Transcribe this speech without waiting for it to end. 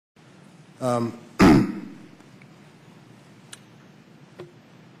My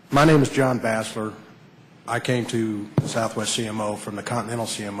name is John Bassler. I came to Southwest CMO from the Continental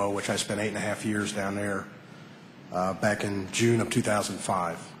CMO, which I spent 8.5 years down there back in June of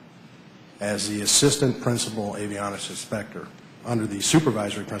 2005 as the Assistant Principal Avionics Inspector under the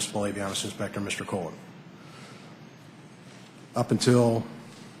Supervisory Principal Avionics Inspector, Mr. Cullen, up until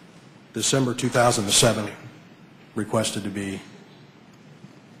December 2007, requested to be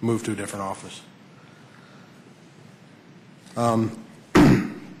moved to a different office.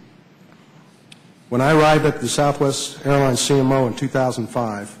 When I arrived at the Southwest Airlines CMO in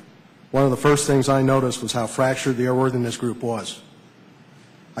 2005, one of the first things I noticed was how fractured the airworthiness group was.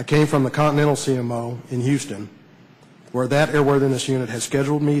 I came from the Continental CMO in Houston, where that airworthiness unit has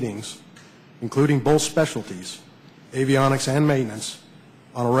scheduled meetings, including both specialties, avionics and maintenance,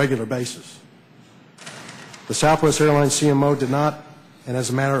 on a regular basis. The Southwest Airlines CMO did not, and as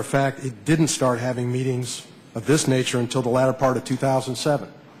a matter of fact, it didn't start having meetings of this nature until the latter part of 2007.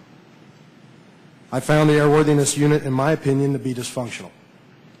 I found the airworthiness unit, in my opinion, to be dysfunctional.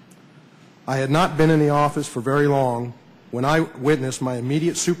 I had not been in the office for very long when I witnessed my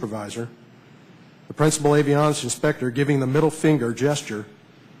immediate supervisor, the Principal Avionics Inspector, giving the middle finger gesture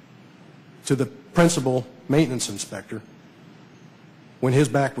to the Principal Maintenance Inspector when his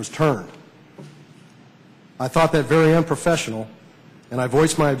back was turned. I thought that very unprofessional, and I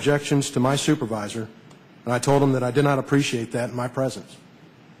voiced my objections to my supervisor, and I told him that I did not appreciate that in my presence.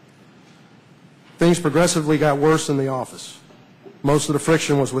 Things progressively got worse in the office. Most of the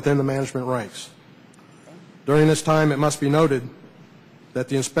friction was within the management ranks. During this time, it must be noted that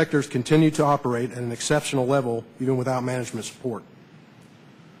the inspectors continued to operate at an exceptional level even without management support.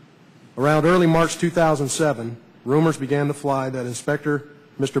 Around early March 2007, rumors began to fly that Inspector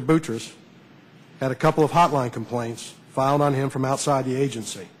Mr. Boutros had a couple of hotline complaints filed on him from outside the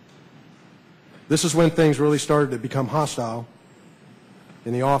agency. This is when things really started to become hostile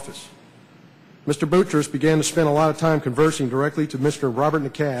in the office. Mr. Boutros began to spend a lot of time conversing directly to Mr. Robert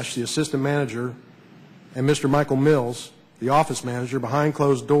Nakash, the assistant manager, and Mr. Michael Mills, the office manager, behind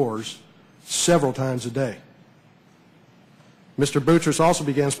closed doors several times a day. Mr. Boutros also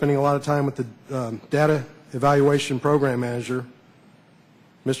began spending a lot of time with the data evaluation program manager,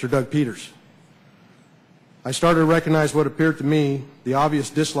 Mr. Doug Peters. I started to recognize what appeared to me the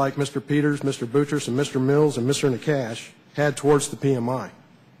obvious dislike Mr. Peters, Mr. Boutros, and Mr. Mills and Mr. Nakash had towards the PMI.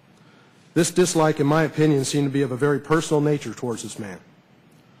 This dislike, in my opinion, seemed to be of a very personal nature towards this man.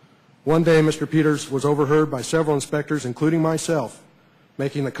 One day, Mr. Peters was overheard by several inspectors, including myself,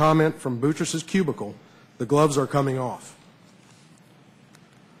 making the comment from Boutros' cubicle, "The gloves are coming off."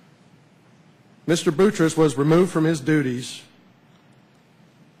 Mr. Boutros was removed from his duties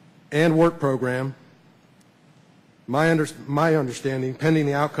and work program, my understanding, pending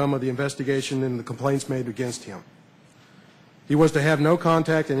the outcome of the investigation and the complaints made against him. He was to have no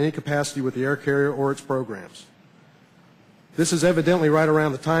contact in any capacity with the air carrier or its programs. This is evidently right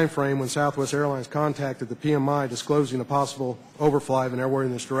around the time frame when Southwest Airlines contacted the PMI disclosing a possible overfly of an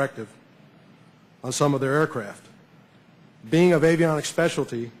airworthiness directive on some of their aircraft. Being of avionics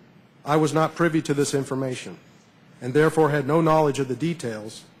specialty, I was not privy to this information and therefore had no knowledge of the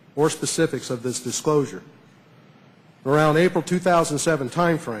details or specifics of this disclosure. Around April 2007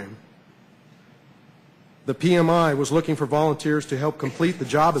 timeframe, the PMI was looking for volunteers to help complete the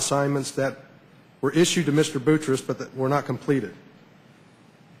job assignments that were issued to Mr. Boutros but that were not completed.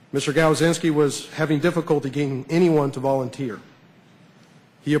 Mr. Gałzinski was having difficulty getting anyone to volunteer.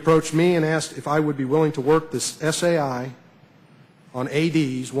 He approached me and asked if I would be willing to work this SAI on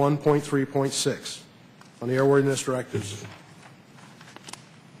ADs 1.3.6 on the airworthiness directives.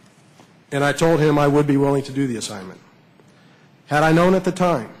 And I told him I would be willing to do the assignment. Had I known at the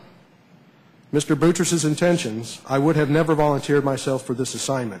time Mr. Boutros' intentions, I would have never volunteered myself for this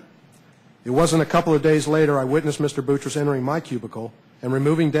assignment. It wasn't a couple of days later I witnessed Mr. Boutros entering my cubicle and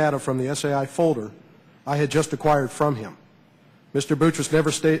removing data from the SAI folder I had just acquired from him. Mr. Boutros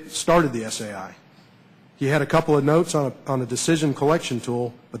never started the SAI. He had a couple of notes on a decision collection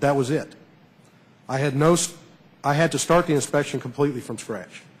tool, but that was it. I had to start the inspection completely from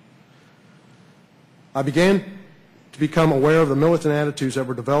scratch. I began to become aware of the militant attitudes that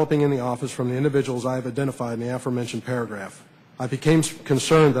were developing in the office from the individuals I have identified in the aforementioned paragraph. I became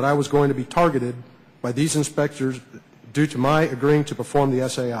concerned that I was going to be targeted by these inspectors due to my agreeing to perform the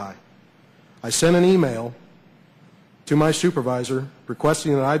SAI. I sent an email to my supervisor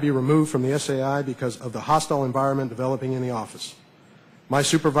requesting that I be removed from the SAI because of the hostile environment developing in the office. My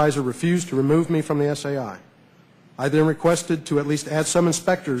supervisor refused to remove me from the SAI. I then requested to at least add some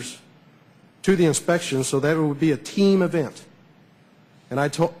inspectors to the inspection so that it would be a team event. And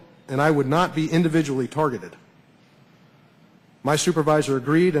and I would not be individually targeted. My supervisor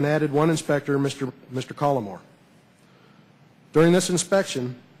agreed and added one inspector, Mr. Collymore. During this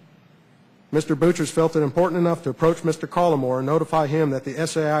inspection, Mr. Butchers felt it important enough to approach Mr. Collymore and notify him that the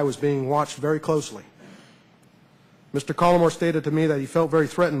SAI was being watched very closely. Mr. Collymore stated to me that he felt very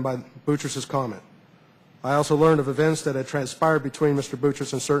threatened by Butchers' comment. I also learned of events that had transpired between Mr.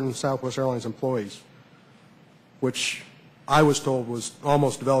 Butchers and certain Southwest Airlines employees, which I was told was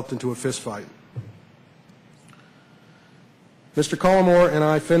almost developed into a fist fight. Mr. Collymore and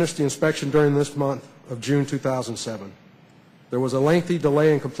I finished the inspection during this month of June 2007. There was a lengthy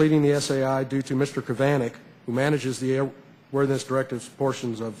delay in completing the SAI due to Mr. Kravanik, who manages the airworthiness directives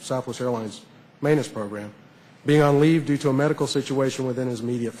portions of Southwest Airlines maintenance program, being on leave due to a medical situation within his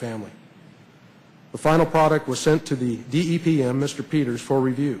immediate family. The final product was sent to the DEPM, Mr. Peters, for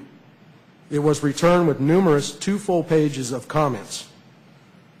review. It was returned with numerous 2 full pages of comments.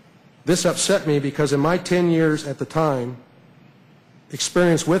 This upset me because in my 10 years at the time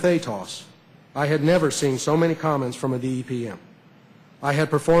experience with ATOS, I had never seen so many comments from a DEPM. I had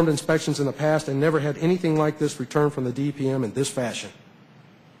performed inspections in the past and never had anything like this returned from the DEPM in this fashion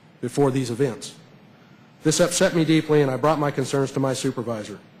before these events. This upset me deeply, and I brought my concerns to my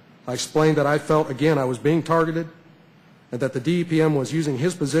supervisor. I explained that I felt, again, I was being targeted and that the DEPM was using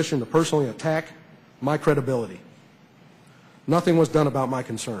his position to personally attack my credibility. Nothing was done about my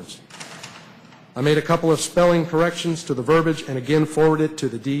concerns. I made a couple of spelling corrections to the verbiage and again forwarded it to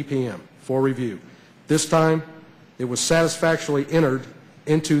the DEPM for review. This time, it was satisfactorily entered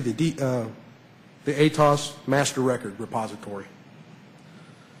into the ATOS Master Record Repository.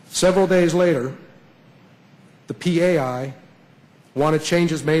 Several days later, the PAI wanted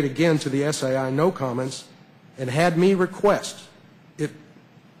changes made again to the SAI, no comments, and had me request it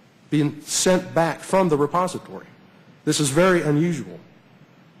being sent back from the repository. This is very unusual.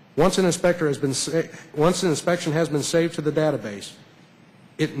 Once an inspection has been saved to the database,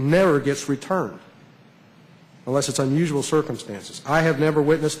 it never gets returned unless it's unusual circumstances. I have never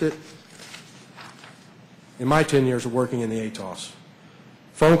witnessed it in my 10 years of working in the ATOS.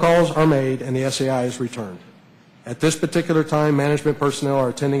 Phone calls are made and the SAI is returned. At this particular time, management personnel are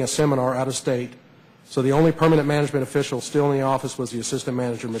attending a seminar out of state, so the only permanent management official still in the office was the assistant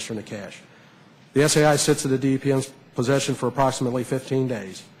manager, Mr. Nakash. The SAI sits in the DEPM's possession for approximately 15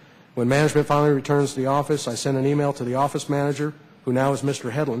 days. When management finally returns to the office, I send an email to the office manager, who now is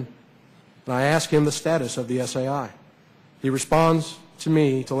Mr. Hedlund, and I ask him the status of the SAI. He responds to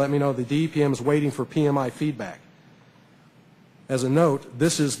me to let me know the DEPM is waiting for PMI feedback. As a note,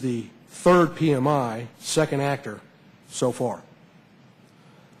 this is the 3rd PMI, second actor, so far.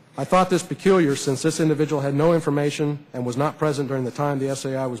 I thought this peculiar since this individual had no information and was not present during the time the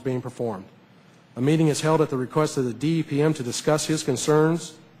SAI was being performed. A meeting is held at the request of the DEPM to discuss his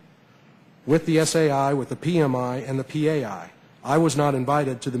concerns with the SAI, with the PMI, and the PAI. I was not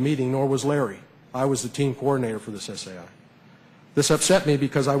invited to the meeting, nor was Larry. I was the team coordinator for this SAI. This upset me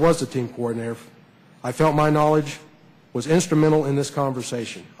because I was the team coordinator. I felt my knowledge was instrumental in this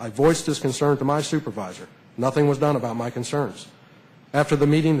conversation. I voiced this concern to my supervisor. Nothing was done about my concerns. After the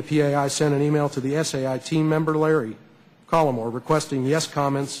meeting, the PAI sent an email to the SAI team member, Larry Collymore, requesting yes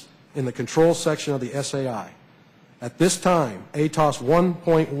comments in the control section of the SAI. At this time, ATOS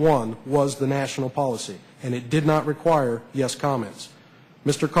 1.1 was the national policy, and it did not require yes comments.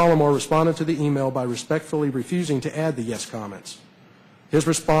 Mr. Collymore responded to the email by respectfully refusing to add the yes comments. His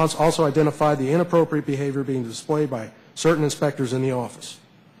response also identified the inappropriate behavior being displayed by certain inspectors in the office.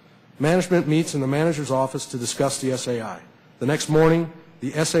 Management meets in the manager's office to discuss the SAI. The next morning,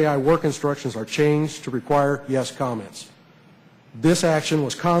 the SAI work instructions are changed to require yes comments. This action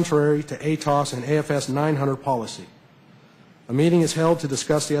was contrary to ATOS and AFS 900 policy. A meeting is held to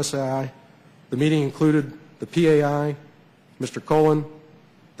discuss the SAI. The meeting included the PAI, Mr. Cullen,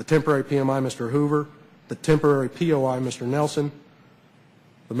 the temporary PMI, Mr. Hoover, the temporary POI, Mr. Nelson,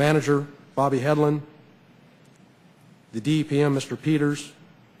 the manager, Bobby Hedlund, the DEPM, Mr. Peters,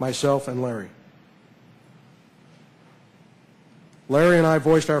 myself, and Larry. Larry and I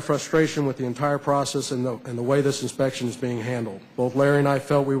voiced our frustration with the entire process and the way this inspection is being handled. Both Larry and I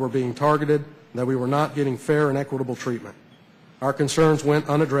felt we were being targeted and that we were not getting fair and equitable treatment. Our concerns went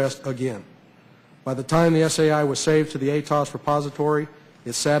unaddressed again. By the time the SAI was saved to the ATOS repository,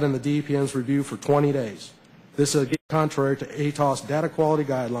 it sat in the DEPM's review for 20 days. This is again contrary to ATOS data quality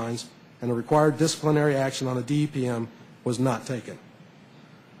guidelines, and the required disciplinary action on the DEPM was not taken.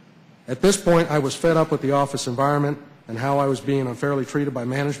 At this point, I was fed up with the office environment and how I was being unfairly treated by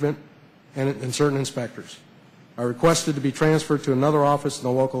management and certain inspectors. I requested to be transferred to another office in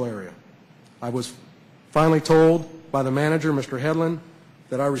the local area. I was finally told by the manager, Mr. Hedlund,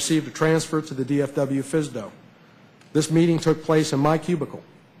 that I received a transfer to the DFW FSDO. This meeting took place in my cubicle.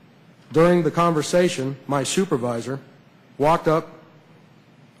 During the conversation, my supervisor walked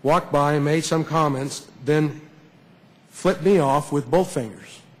by and made some comments, then flipped me off with both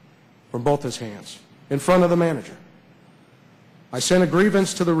fingers from both his hands in front of the manager. I sent a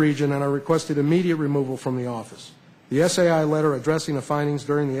grievance to the region and I requested immediate removal from the office. The SAI letter addressing the findings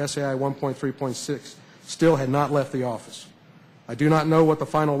during the SAI 1.3.6 still had not left the office. I do not know what the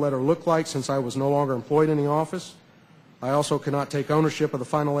final letter looked like since I was no longer employed in the office. I also cannot take ownership of the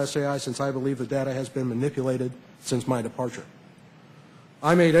final SAI since I believe the data has been manipulated since my departure.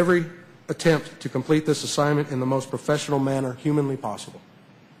 I made every attempt to complete this assignment in the most professional manner humanly possible.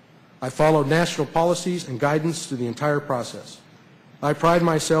 I followed national policies and guidance through the entire process. I pride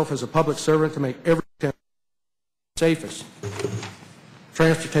myself as a public servant to make every attempt to the safest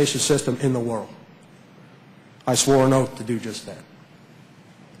transportation system in the world. I swore an oath to do just that.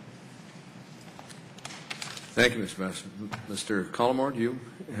 Thank you, Mr. Bassler. Mr. Collmore, do you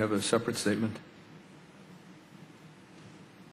have a separate statement?